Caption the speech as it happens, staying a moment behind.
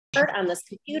on this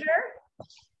computer.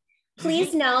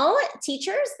 Please know,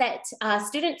 teachers, that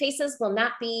student faces will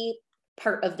not be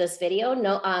part of this video.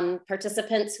 No,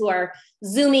 participants who are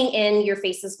zooming in, your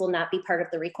faces will not be part of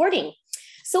the recording.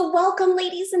 So welcome,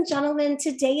 ladies and gentlemen.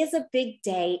 Today is a big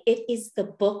day. It is the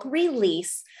book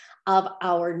release of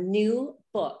our new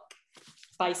book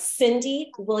by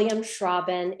Cindy Williams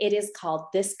Schrauben. It is called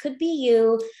This Could Be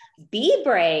You, Be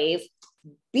Brave,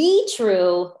 Be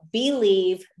True,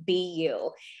 Believe, Be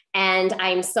You. And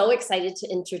I'm so excited to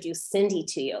introduce Cindy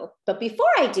to you. But before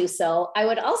I do so, I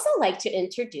would also like to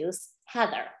introduce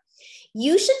Heather.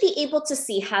 You should be able to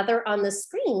see Heather on the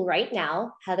screen right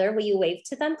now. Heather, will you wave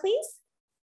to them, please?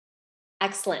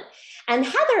 Excellent. And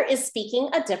Heather is speaking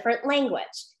a different language.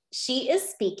 She is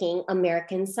speaking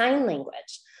American Sign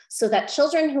Language, so that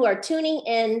children who are tuning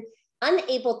in,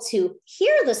 unable to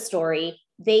hear the story,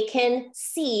 they can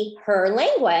see her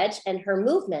language and her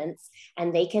movements,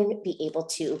 and they can be able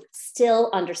to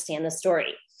still understand the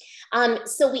story.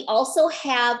 So we also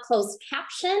have closed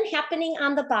caption happening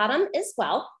on the bottom as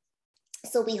well.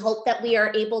 So we hope that we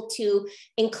are able to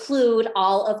include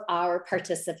all of our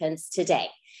participants today.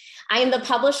 I am the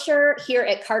publisher here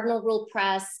at Cardinal Rule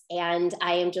Press, and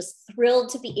I am just thrilled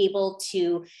to be able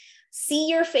to see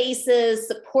your faces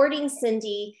supporting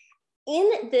Cindy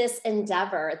in this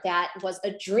endeavor that was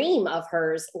a dream of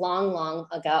hers long, long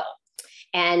ago.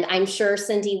 And I'm sure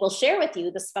Cindy will share with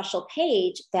you the special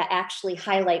page that actually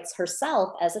highlights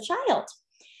herself as a child.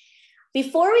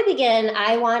 Before we begin,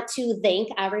 I want to thank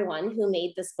everyone who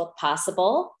made this book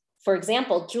possible. For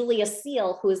example, Julia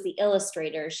Seal, who is the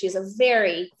illustrator. She's a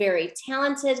very, very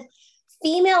talented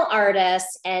female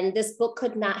artist, and this book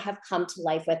could not have come to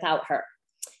life without her.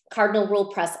 Cardinal Rule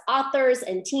Press authors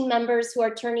and team members who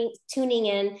are tuning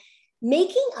in.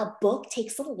 Making a book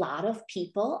takes a lot of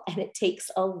people, and it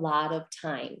takes a lot of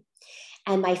time.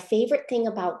 And my favorite thing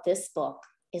about this book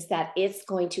is that it's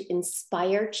going to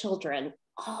inspire children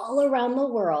all around the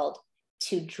world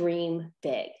to dream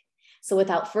big. So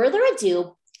without further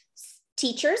ado,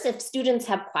 teachers, if students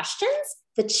have questions,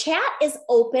 the chat is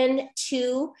open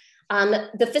to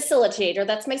the facilitator,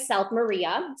 that's myself,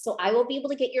 Maria. So I will be able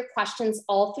to get your questions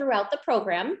all throughout the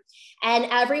program, and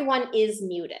everyone is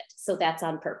muted. So that's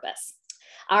on purpose.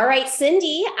 All right,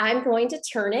 Cindy, I'm going to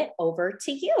turn it over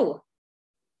to you.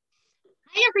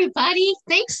 Hi, everybody.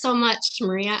 Thanks so much,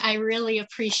 Maria. I really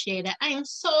appreciate it. I am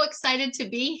so excited to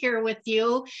be here with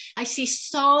you. I see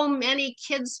so many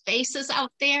kids' faces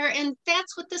out there, and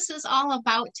that's what this is all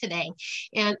about today.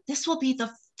 And this will be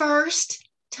the first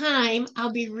time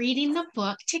I'll be reading the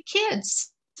book to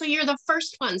kids. So you're the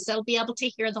first ones that'll be able to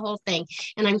hear the whole thing.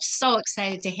 And I'm so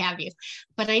excited to have you.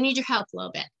 But I need your help a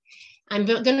little bit. I'm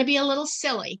going to be a little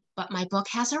silly, but my book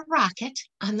has a rocket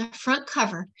on the front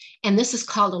cover, and this is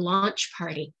called a launch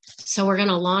party. So we're going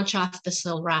to launch off this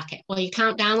little rocket. Will you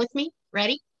count down with me?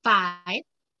 Ready? 5,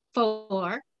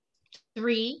 4,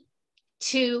 3,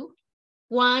 2,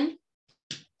 1.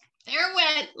 There it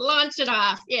went. Launch it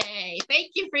off. Yay.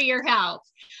 Thank you for your help.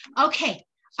 Okay.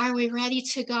 Are we ready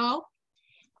to go?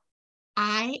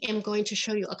 I am going to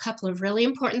show you a couple of really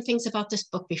important things about this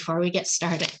book before we get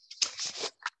started.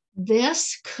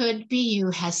 This Could Be You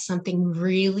has something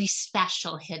really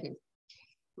special hidden.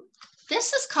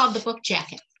 This is called the book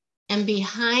jacket. And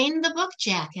behind the book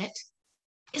jacket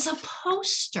is a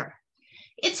poster.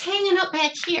 It's hanging up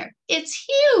back here. It's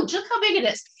huge. Look how big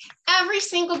it is. Every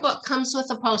single book comes with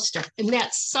a poster, and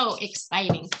that's so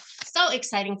exciting. So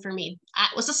exciting for me.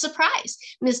 It was a surprise.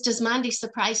 Ms. Dismondy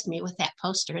surprised me with that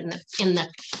poster in the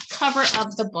cover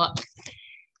of the book.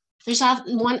 There's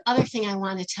one other thing I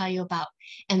want to tell you about,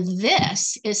 and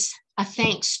this is a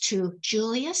thanks to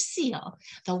Julia Seal,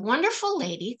 the wonderful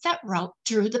lady that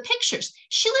drew the pictures.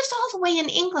 She lives all the way in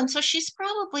England, so she's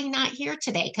probably not here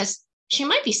today because she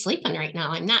might be sleeping right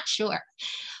now. I'm not sure.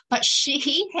 But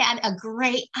she had a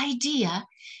great idea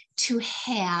to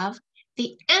have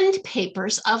the end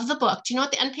papers of the book. Do you know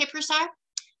what the end papers are?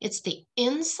 It's the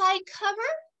inside cover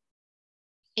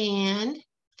and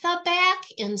the back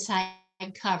inside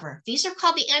cover. These are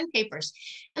called the end papers.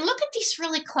 And look at these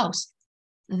really close.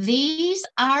 These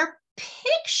are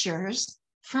pictures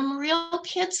from real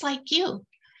kids like you.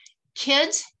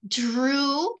 Kids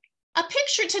drew a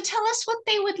picture to tell us what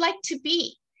they would like to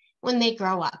be when they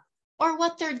grow up or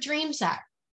what their dreams are.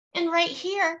 And right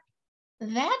here,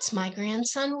 that's my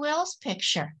grandson Will's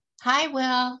picture. Hi,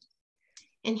 Will.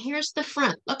 And here's the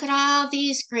front. Look at all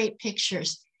these great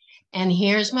pictures. And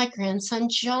here's my grandson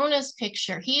Jonah's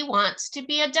picture. He wants to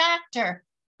be a doctor.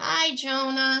 Hi,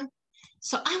 Jonah.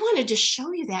 So I wanted to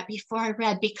show you that before I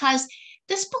read, because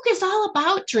this book is all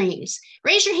about dreams.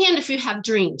 Raise your hand if you have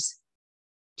dreams.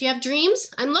 Do you have dreams?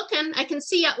 I'm looking. I can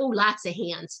see you. Oh, lots of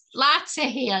hands. Lots of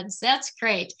hands. That's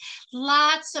great.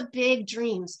 Lots of big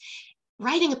dreams.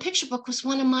 Writing a picture book was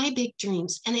one of my big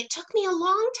dreams, and it took me a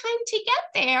long time to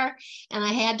get there, and I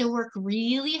had to work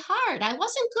really hard. I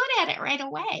wasn't good at it right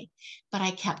away, but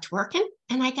I kept working,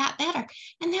 and I got better,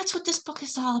 and that's what this book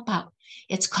is all about.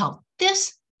 It's called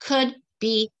This Could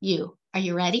Be You. Are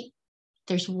you ready?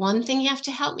 There's one thing you have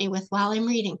to help me with while I'm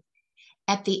reading.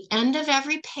 At the end of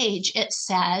every page, it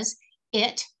says,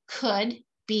 it could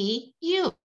be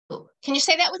you. Can you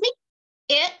say that with me?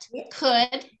 It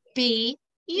could be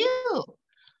you.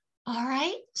 All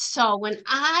right. So when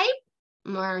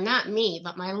or not me,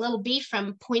 but my little bee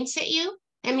friend points at you,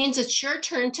 that means it's your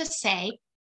turn to say,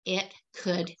 it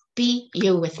could be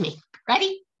you with me.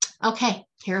 Ready? Okay,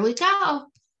 here we go.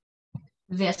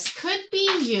 This Could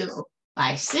Be You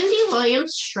by Cindy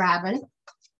Williams Schrauben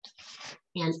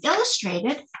and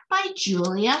illustrated by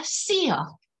Julia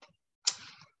Seal.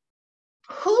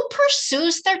 Who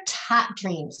pursues their top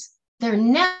dreams? They're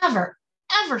never,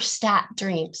 ever stop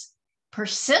dreams.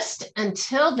 Persist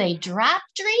until they drop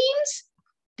dreams.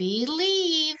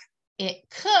 Believe it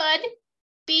could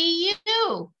be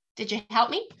you. Did you help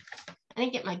me? I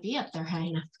didn't get my B up there high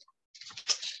enough.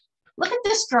 Look at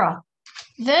this girl.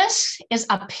 This is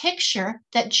a picture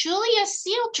that Julia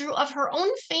Seal drew of her own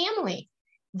family.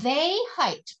 They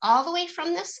hiked all the way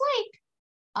from this lake,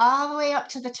 all the way up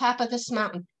to the top of this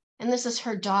mountain. And this is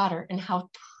her daughter and how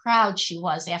proud she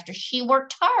was after she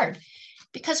worked hard,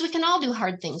 because we can all do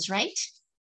hard things, right?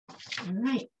 All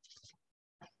right.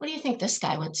 What do you think this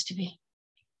guy wants to be?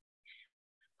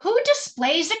 Who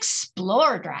displays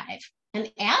Explore Drive? And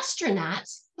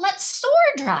astronauts let soar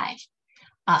drive.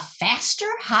 A faster,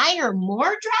 higher, more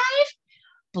drive?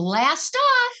 Blast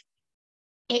off.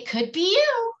 It could be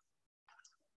you.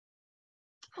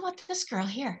 How about this girl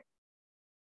here?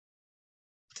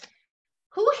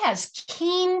 Who has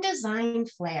keen design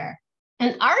flair?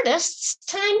 An artist's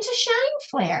time to shine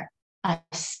flair. A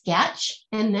sketch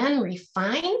and then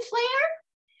refine flair?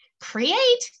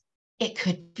 Create. It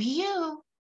could be you.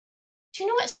 Do you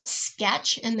know what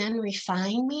sketch and then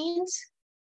refine means?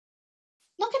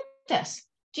 Look at this.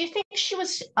 Do you think she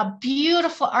was a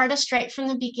beautiful artist right from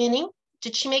the beginning?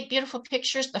 Did she make beautiful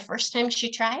pictures the first time she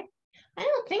tried? I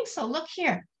don't think so. Look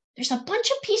here. There's a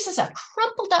bunch of pieces of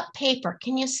crumpled up paper.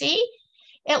 Can you see?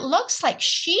 It looks like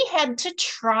she had to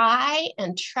try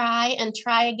and try and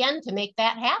try again to make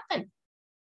that happen.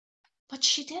 But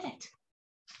she did it.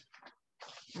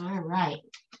 All right.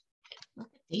 Look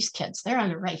at these kids. They're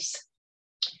on a race.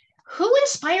 Who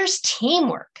inspires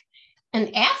teamwork?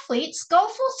 And athletes go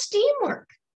full steam work.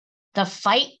 The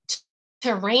fight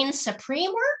to reign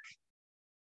supreme work?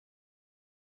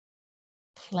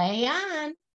 Play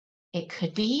on. It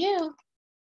could be you.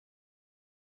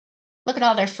 Look at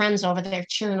all their friends over there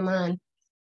cheering them on.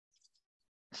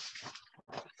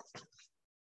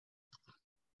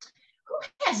 Who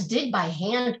has dig by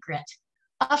hand grit?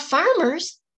 A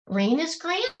farmer's rain is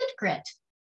grand grit.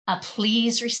 A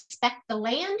please respect the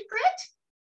land grit.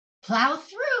 Plow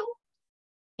through.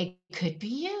 It could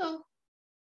be you.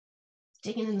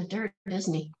 Digging in the dirt,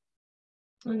 isn't he?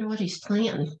 I wonder what he's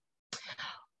planting.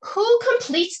 Who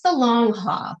completes the long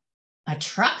haul? A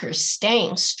trucker's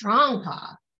staying strong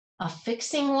haul. A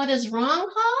fixing what is wrong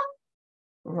haul?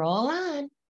 Roll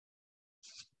on.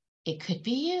 It could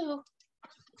be you.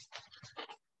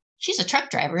 She's a truck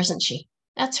driver, isn't she?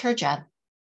 That's her job.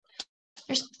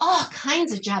 There's all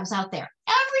kinds of jobs out there.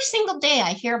 Every single day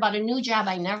I hear about a new job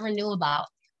I never knew about.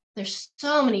 There's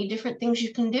so many different things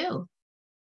you can do.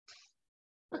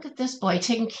 Look at this boy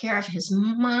taking care of his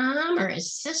mom or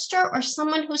his sister or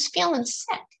someone who's feeling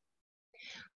sick.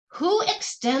 Who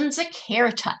extends a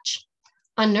care touch?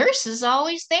 A nurse is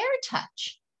always there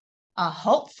touch. A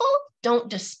hopeful, don't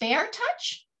despair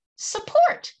touch?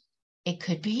 Support. It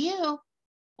could be you.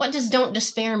 What does don't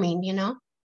despair mean, you know?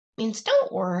 It means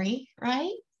don't worry,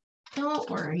 right? Don't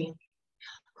worry.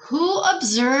 Who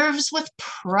observes with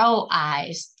pro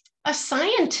eyes? A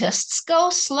scientist's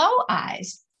go slow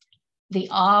eyes. The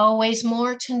always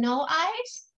more to know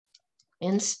eyes?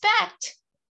 Inspect.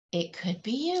 It could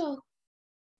be you.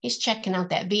 He's checking out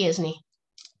that bee, isn't he?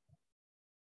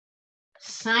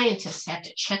 Scientists have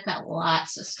to check out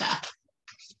lots of stuff.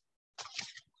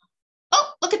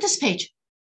 Oh, look at this page.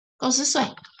 Goes this way.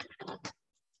 Look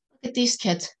at these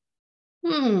kids.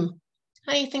 How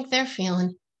do you think they're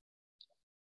feeling?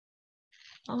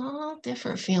 All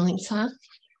different feelings, huh?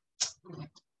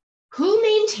 Who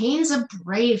maintains a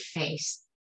brave face?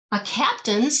 A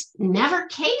captain's never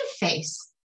cave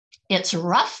face. It's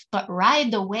rough, but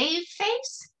ride the wave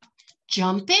face.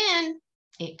 Jump in.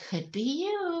 It could be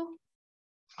you.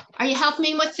 Are you helping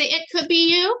me with the it could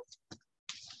be you?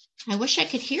 I wish I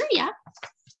could hear you.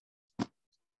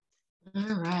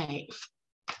 All right.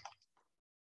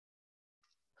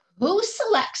 Who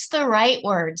selects the right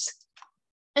words?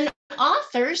 And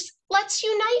authors, let's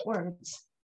unite words.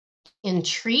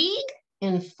 Intrigue,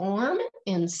 inform,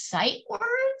 incite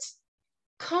words.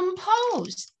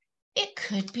 Compose. It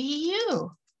could be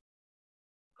you.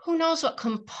 Who knows what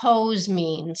compose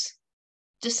means?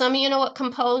 Do some of you know what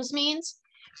compose means?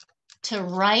 To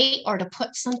write or to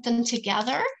put something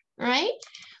together, right?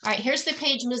 All right, here's the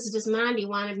page Mrs. Dismondy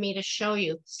wanted me to show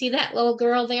you. See that little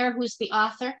girl there who's the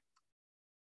author?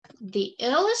 The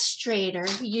illustrator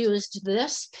used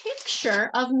this picture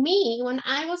of me when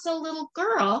I was a little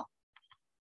girl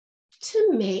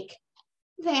to make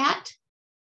that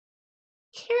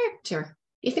character.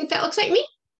 You think that looks like me?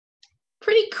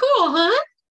 Pretty cool, huh?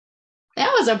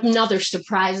 That was another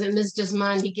surprise that Ms.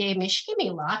 Dismondy gave me. She gave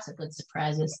me lots of good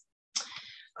surprises.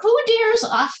 Who dares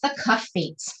off the cuff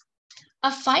feats?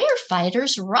 A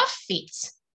firefighter's rough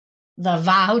feats. The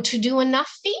vow to do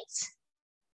enough feats?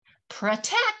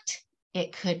 Protect.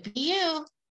 It could be you.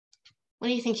 What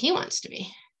do you think he wants to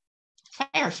be?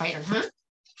 Firefighter, huh?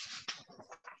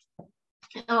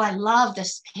 Oh, I love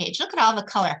this page. Look at all the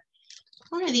color.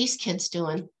 What are these kids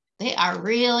doing? They are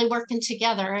really working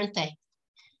together, aren't they?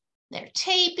 They're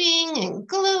taping and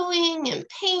gluing and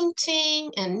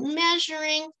painting and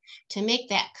measuring to make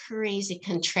that crazy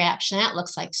contraption. That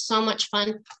looks like so much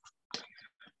fun.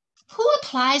 Who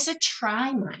applies a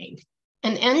try mind?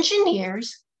 And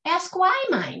engineers ask why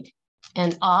mind?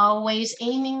 And always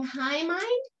aiming high mind?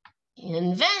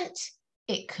 Invent.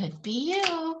 It could be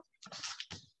you.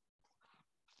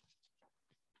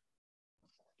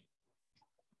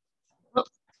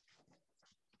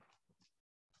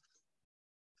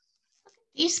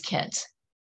 These kids,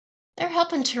 they're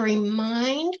helping to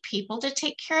remind people to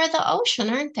take care of the ocean,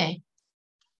 aren't they?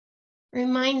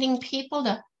 Reminding people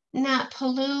to not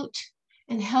pollute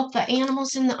and help the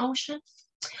animals in the ocean.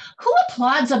 Who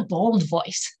applauds a bold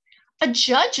voice? A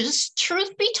judge's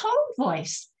truth be told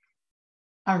voice.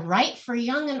 A right for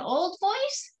young and old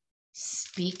voice?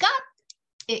 Speak up.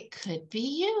 It could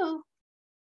be you.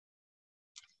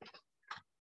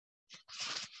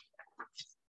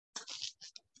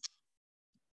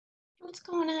 What's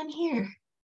going on here?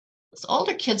 Those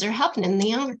older kids are helping and the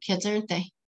younger kids, aren't they?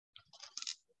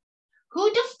 Who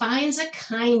defines a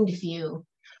kind view?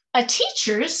 A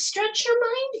teacher's stretch your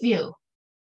mind view.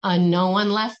 A no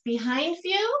one left behind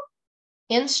view?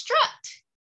 Instruct.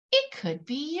 It could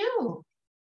be you.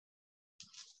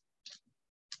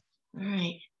 All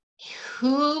right.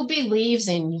 Who believes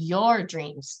in your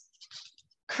dreams?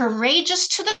 Courageous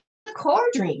to the core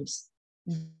dreams.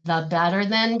 The better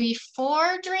than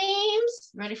before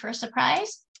dreams. Ready for a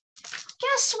surprise?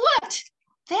 Guess what?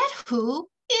 That who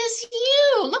is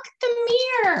you. Look at the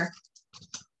mirror.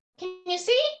 Can you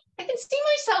see? I can see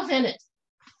myself in it.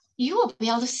 You will be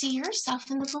able to see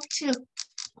yourself in the book too.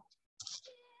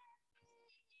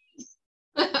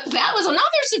 That was another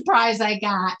surprise I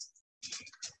got.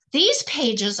 These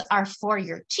pages are for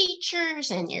your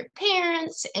teachers and your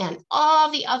parents and all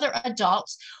the other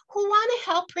adults who want to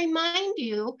help remind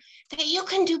you that you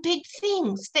can do big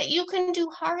things, that you can do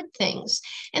hard things.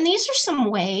 And these are some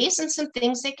ways and some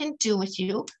things they can do with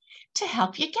you to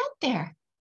help you get there.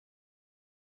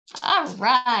 All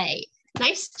right.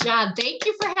 Nice job. Thank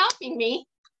you for helping me.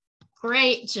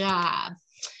 Great job.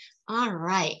 All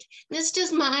right. Ms.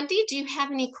 Dismondy, do you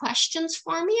have any questions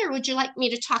for me, or would you like me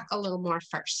to talk a little more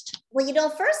first? Well,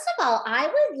 first of all,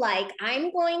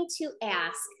 I'm going to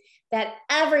ask that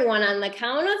everyone on the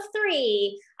count of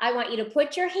 3, I want you to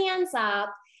put your hands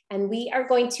up, and we are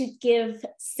going to give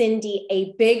Cindy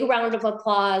a big round of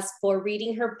applause for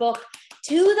reading her book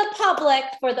to the public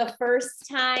for the first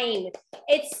time.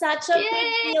 It's such a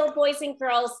big deal, boys and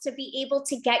girls, to be able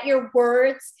to get your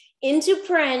words into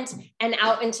print and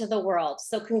out into the world.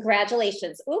 So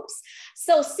congratulations. Oops.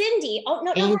 So Cindy,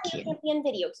 can't be in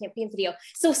video.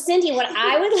 So Cindy, what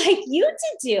I would like you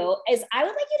to do is I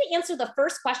would like you to answer the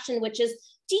first question, which is,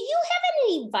 do you have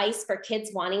any advice for kids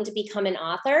wanting to become an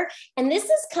author? And this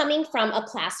is coming from a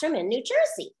classroom in New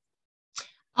Jersey.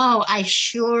 Oh, I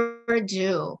sure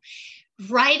do.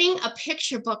 Writing a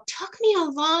picture book took me a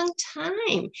long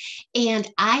time,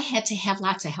 and I had to have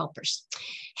lots of helpers.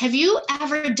 Have you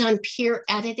ever done peer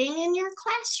editing in your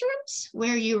classrooms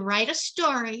where you write a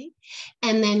story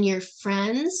and then your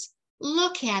friends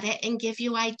look at it and give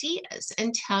you ideas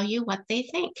and tell you what they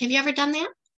think? Have you ever done that?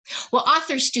 Well,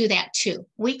 authors do that too.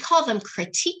 We call them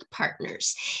critique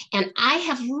partners. And I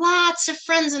have lots of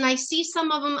friends, and I see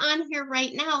some of them on here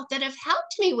right now that have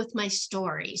helped me with my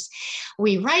stories.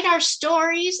 We write our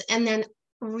stories and then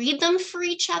read them for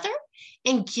each other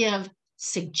and give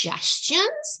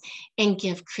suggestions and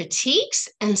give critiques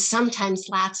and sometimes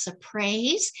lots of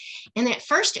praise. And at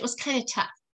first it was kind of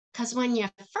tough because when you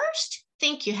first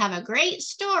think you have a great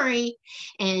story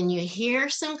and you hear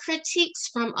some critiques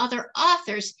from other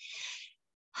authors,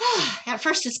 at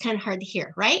first it's kind of hard to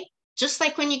hear, right? Just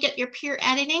like when you get your peer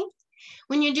editing.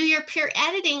 When you do your peer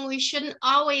editing, we shouldn't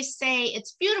always say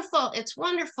it's beautiful, it's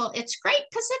wonderful, it's great,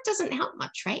 because that doesn't help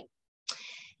much, right?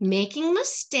 Making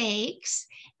mistakes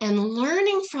and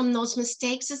learning from those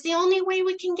mistakes is the only way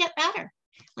we can get better.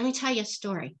 Let me tell you a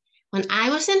story. When I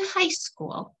was in high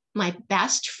school, my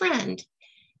best friend,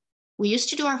 we used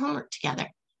to do our homework together.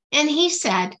 And he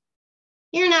said,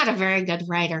 "You're not a very good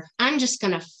writer. I'm just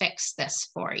going to fix this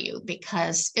for you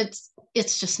because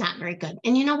it's just not very good."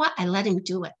 And you know what? I let him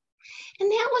do it.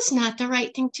 And that was not the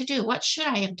right thing to do. What should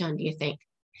I have done, do you think?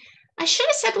 I should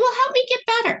have said, "Well, help me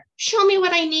get better. Show me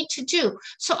what I need to do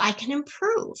so I can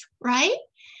improve," right?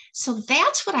 So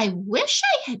that's what I wish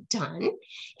I had done.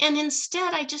 And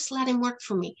instead, I just let him work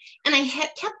for me. And I had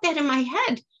kept that in my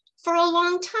head for a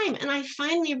long time. And I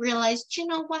finally realized, you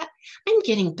know what? I'm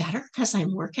getting better because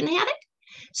I'm working at it.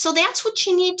 So that's what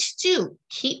you need to do.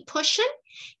 Keep pushing,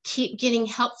 keep getting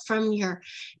help from your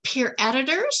peer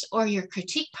editors or your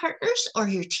critique partners or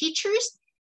your teachers,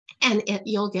 and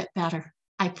you'll get better.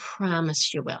 I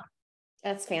promise you will.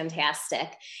 That's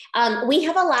fantastic. We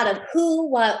have a lot of who,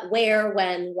 what, where,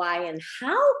 when, why, and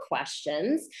how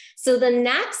questions. So the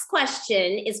next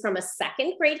question is from a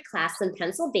second grade class in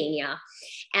Pennsylvania.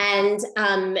 And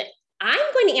I'm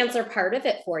going to answer part of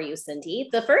it for you, Cindy.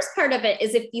 The first part of it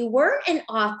is, if you were an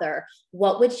author,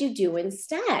 what would you do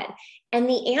instead? And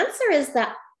the answer is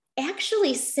that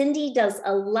actually Cindy does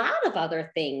a lot of other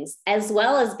things as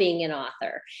well as being an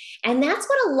author. And that's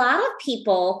what a lot of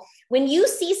people, when you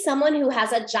see someone who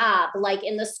has a job, like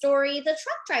in the story, the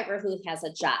truck driver who has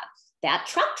a job, that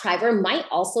truck driver might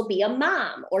also be a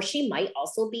mom, or she might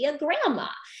also be a grandma.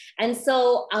 And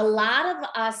so a lot of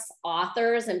us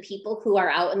authors and people who are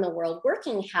out in the world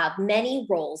working have many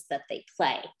roles that they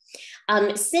play.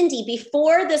 Cindy,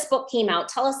 before this book came out,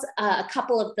 tell us a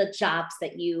couple of the jobs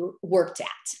that you worked at.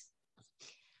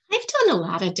 I've done a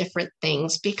lot of different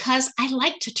things because I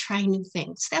like to try new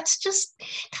things. That's just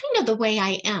kind of the way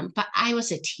I am. But I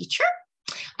was a teacher.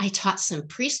 I taught some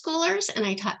preschoolers and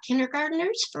I taught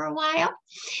kindergartners for a while.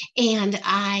 And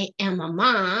I am a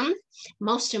mom,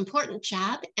 most important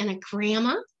job, and a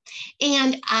grandma.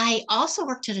 And I also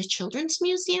worked at a children's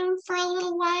museum for a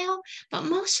little while, but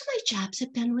most of my jobs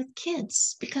have been with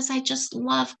kids because I just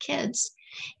love kids.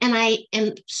 And I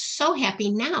am so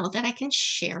happy now that I can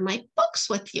share my books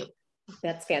with you.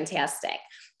 That's fantastic.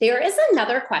 There is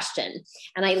another question,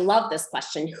 and I love this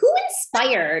question. Who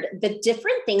inspired the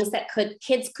different things that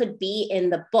kids could be in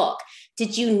the book?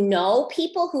 Did you know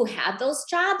people who had those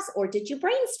jobs, or did you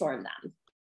brainstorm them?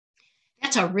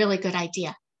 That's a really good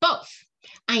idea. Both.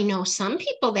 I know some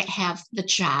people that have the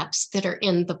jobs that are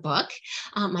in the book.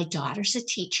 My daughter's a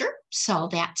teacher, so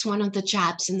that's one of the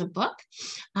jobs in the book.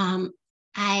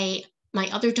 My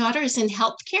other daughter is in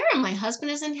healthcare, and my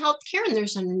husband is in healthcare, and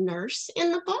there's a nurse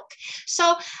in the book.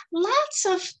 So lots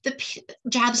of the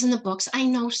jobs in the books, I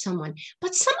know someone,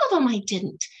 but some of them I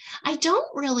didn't. I don't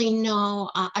really know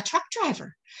a truck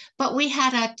driver, but we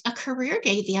had a career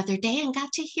day the other day and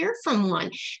got to hear from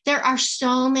one. There are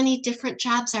so many different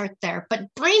jobs out there, but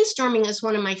brainstorming is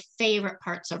one of my favorite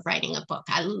parts of writing a book.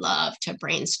 I love to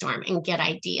brainstorm and get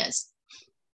ideas.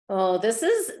 Oh, this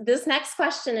next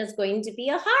question is going to be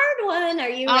a hard one. Are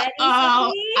you ready?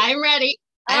 Oh, I'm ready.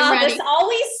 I'm ready. This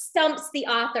always stumps the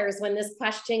authors when this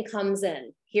question comes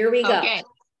in. Here we go. Okay.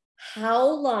 How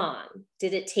long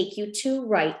did it take you to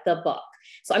write the book?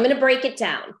 So I'm going to break it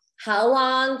down. How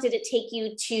long did it take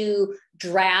you to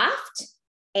draft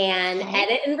and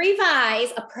edit and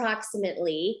revise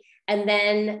approximately? And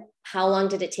then how long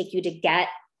did it take you to get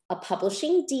a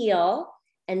publishing deal?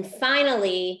 And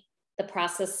finally, the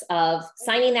process of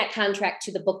signing that contract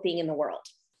to the book being in the world.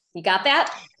 You got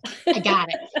that? I got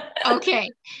it. Okay.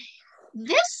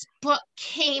 This book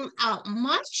came out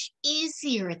much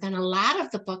easier than a lot of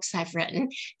the books I've written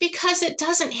because it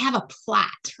doesn't have a plot,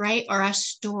 right? Or a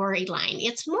storyline.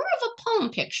 It's more of a poem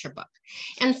picture book.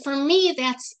 And for me,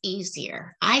 that's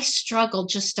easier. I struggle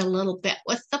just a little bit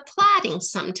with the plotting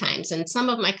sometimes. And some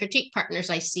of my critique partners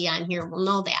I see on here will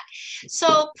know that.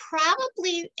 So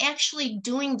probably actually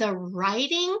doing the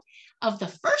writing of the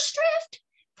first draft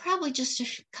probably just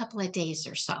a couple of days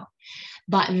or so.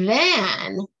 But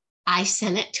then I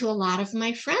sent it to a lot of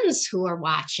my friends who are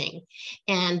watching,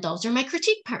 and those are my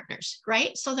critique partners,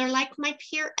 right? So they're like my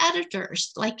peer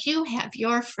editors, like you have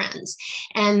your friends,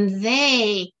 and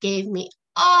they gave me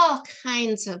all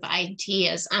kinds of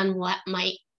ideas on what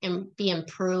might be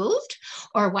improved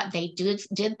or what they did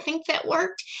think that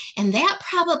worked. And that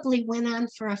probably went on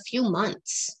for a few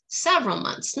months, several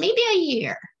months, maybe a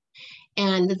year.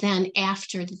 And then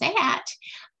after that,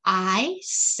 I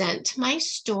sent my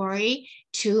story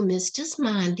to Ms.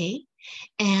 Dismondy,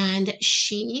 and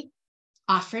she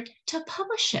offered to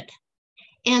publish it.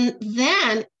 And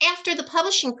then after the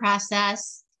publishing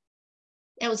process,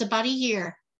 it was about a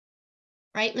year,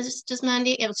 right, Ms.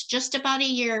 Dismondy? It was just about a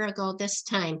year ago this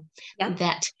time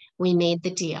that we made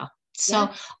the deal. So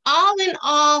all in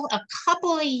all, a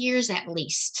couple of years at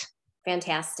least.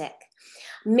 Fantastic.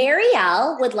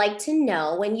 Marielle would like to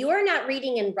know, when you are not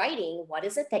reading and writing, what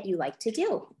is it that you like to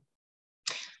do?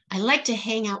 I like to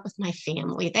hang out with my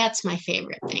family. That's my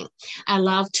favorite thing. I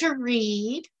love to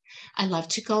read. I love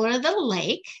to go to the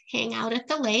lake, hang out at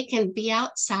the lake and be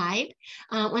outside.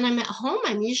 When I'm at home,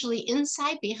 I'm usually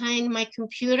inside behind my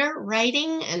computer,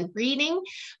 writing and reading.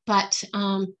 But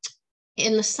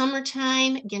in the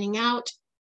summertime, getting out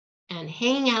and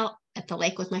hanging out at the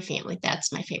lake with my family,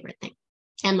 that's my favorite thing,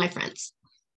 and my friends.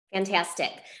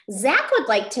 Fantastic. Zach would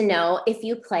like to know if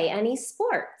you play any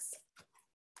sports.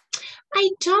 I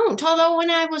don't, although when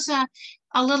I was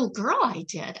a little girl, I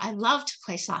did. I loved to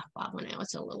play softball when I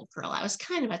was a little girl. I was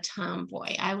kind of a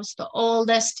tomboy. I was the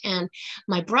oldest, and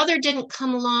my brother didn't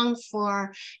come along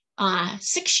for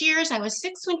 6 years. I was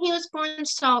 6 when he was born.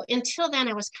 So until then,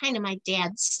 I was kind of my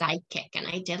dad's sidekick, and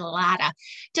I did a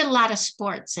lot of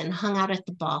sports and hung out at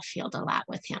the ball field a lot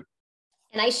with him.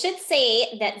 And I should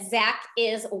say that Zach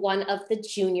is one of the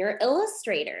junior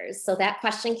illustrators. So that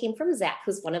question came from Zach,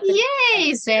 who's one of the—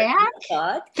 Yay, Zach.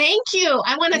 Thank you.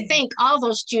 I want to thank all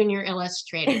those junior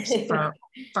illustrators for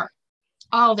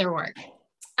all their work.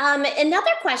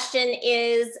 Another question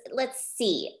is, let's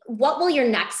see, what will your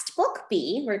next book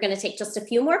be? We're going to take just a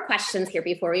few more questions here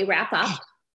before we wrap up.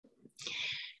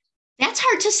 That's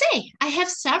hard to say. I have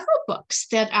several books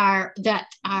that are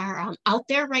out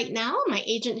there right now. My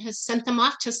agent has sent them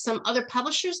off to some other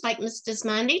publishers like Ms.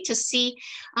 Dismondy to see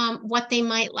what they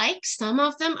might like. Some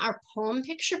of them are poem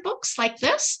picture books like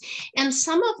this, and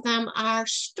some of them are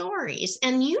stories.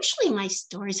 And usually my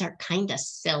stories are kind of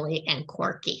silly and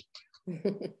quirky.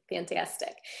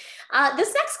 Fantastic.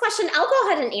 This next question, I'll go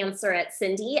ahead and answer it,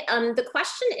 Cindy. The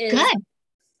question is— Good.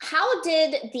 How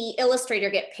did the illustrator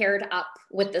get paired up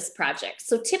with this project?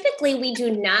 So typically we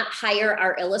do not hire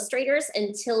our illustrators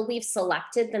until we've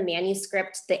selected the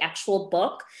manuscript, the actual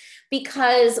book,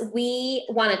 because we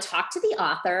want to talk to the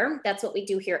author. That's what we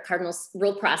do here at Cardinal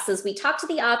Rule Press, is we talk to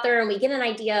the author and we get an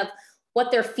idea of what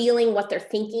they're feeling, what they're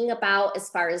thinking about as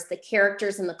far as the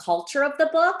characters and the culture of the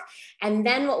book. And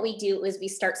then what we do is we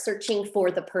start searching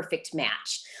for the perfect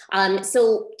match.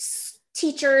 So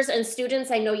teachers and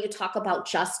students, I know you talk about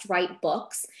just right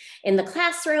books in the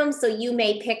classroom. So you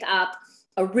may pick up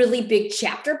a really big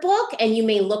chapter book and you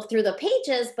may look through the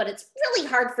pages, but it's really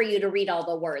hard for you to read all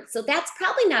the words. So that's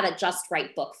probably not a just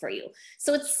right book for you.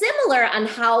 So it's similar on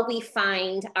how we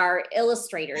find our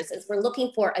illustrators, is we're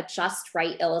looking for a just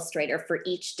right illustrator for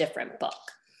each different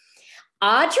book.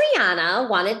 Adriana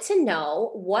wanted to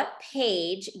know what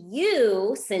page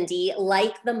you, Cindy,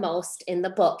 like the most in the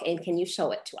book, and can you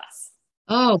show it to us?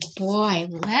 Oh boy,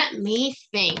 let me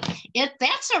think.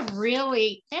 That's a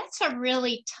really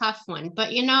tough one.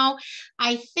 But you know,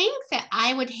 I think that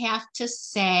I would have to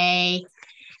say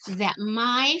that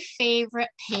my favorite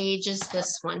page is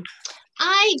this one.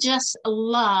 I just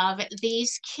love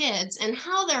these kids and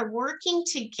how they're working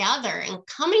together and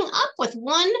coming up with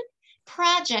one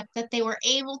project that they were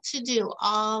able to do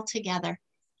all together.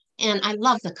 And I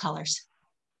love the colors.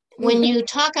 When you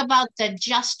talk about the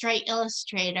just right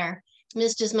illustrator,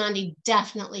 Ms. Dismondy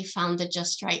definitely found the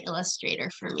just right illustrator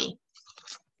for me.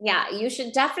 Yeah, you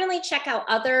should definitely check out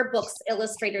other books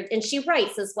illustrated, and she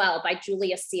writes as well, by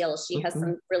Julia Seal. She has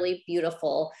some really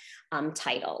beautiful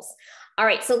titles. All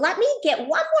right, so let me get one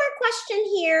more question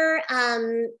here.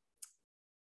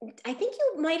 I think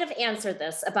you might have answered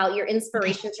this about your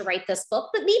inspiration to write this book,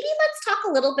 but maybe let's talk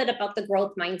a little bit about the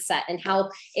growth mindset and how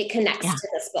it connects to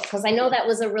this book, because I know that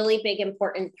was a really big,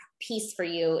 important piece for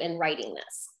you in writing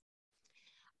this.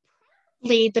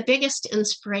 The biggest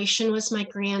inspiration was my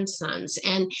grandsons,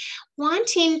 and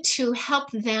wanting to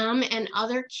help them and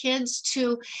other kids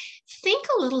to think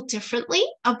a little differently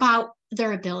about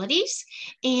their abilities.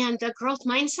 And the growth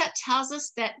mindset tells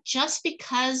us that just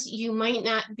because you might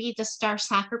not be the star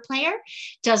soccer player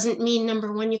doesn't mean,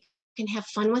 number one, you can have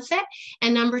fun with it.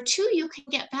 And number two, you can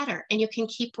get better and you can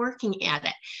keep working at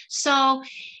it. So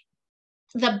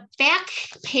the back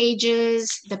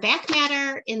pages, the back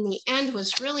matter in the end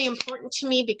was really important to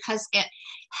me because it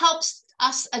helps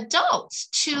us adults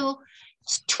to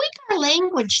tweak our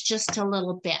language just a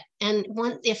little bit. And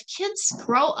if kids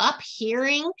grow up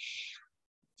hearing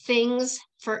things,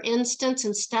 for instance,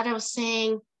 instead of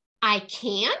saying, I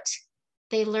can't,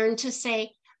 they learn to say,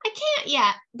 I can't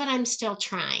yet, but I'm still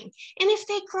trying. And if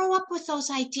they grow up with those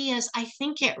ideas, I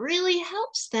think it really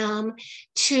helps them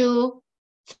to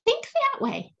think that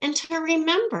way and to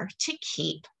remember to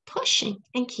keep pushing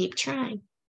and keep trying.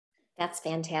 That's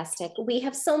fantastic. We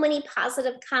have so many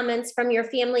positive comments from your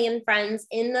family and friends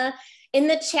in the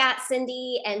chat,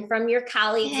 Cindy, and from your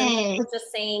colleagues. Hey. And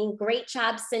just saying, great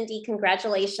job, Cindy.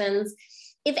 Congratulations.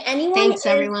 If anyone Thanks,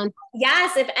 everyone.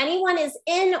 Yes, if anyone is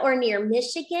in or near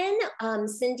Michigan,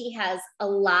 Cindy has a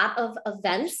lot of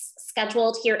events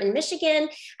scheduled here in Michigan,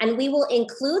 and we will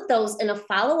include those in a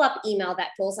follow-up email that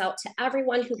goes out to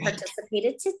everyone who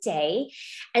participated today.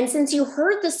 And since you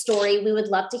heard the story, we would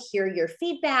love to hear your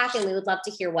feedback, and we would love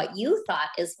to hear what you thought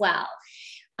as well.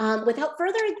 Without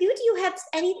further ado, do you have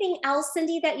anything else,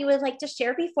 Cindy, that you would like to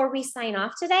share before we sign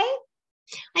off today?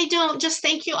 I don't. Just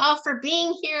thank you all for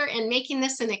being here and making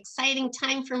this an exciting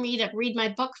time for me to read my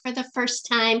book for the first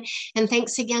time. And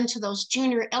thanks again to those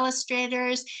junior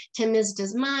illustrators, to Ms.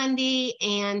 Dismondy,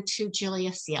 and to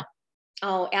Julia Seal.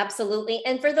 Oh, absolutely.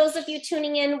 And for those of you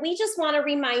tuning in, we just want to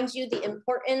remind you the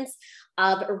importance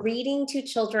of reading to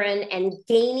children and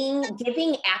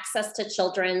giving access to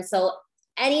children. So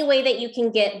any way that you can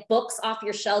get books off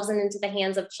your shelves and into the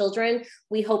hands of children,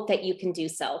 we hope that you can do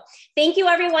so. Thank you,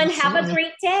 everyone. Absolutely. Have a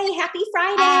great day. Happy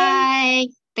Friday. Bye.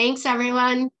 Thanks,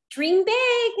 everyone. Dream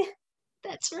big.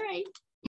 That's right.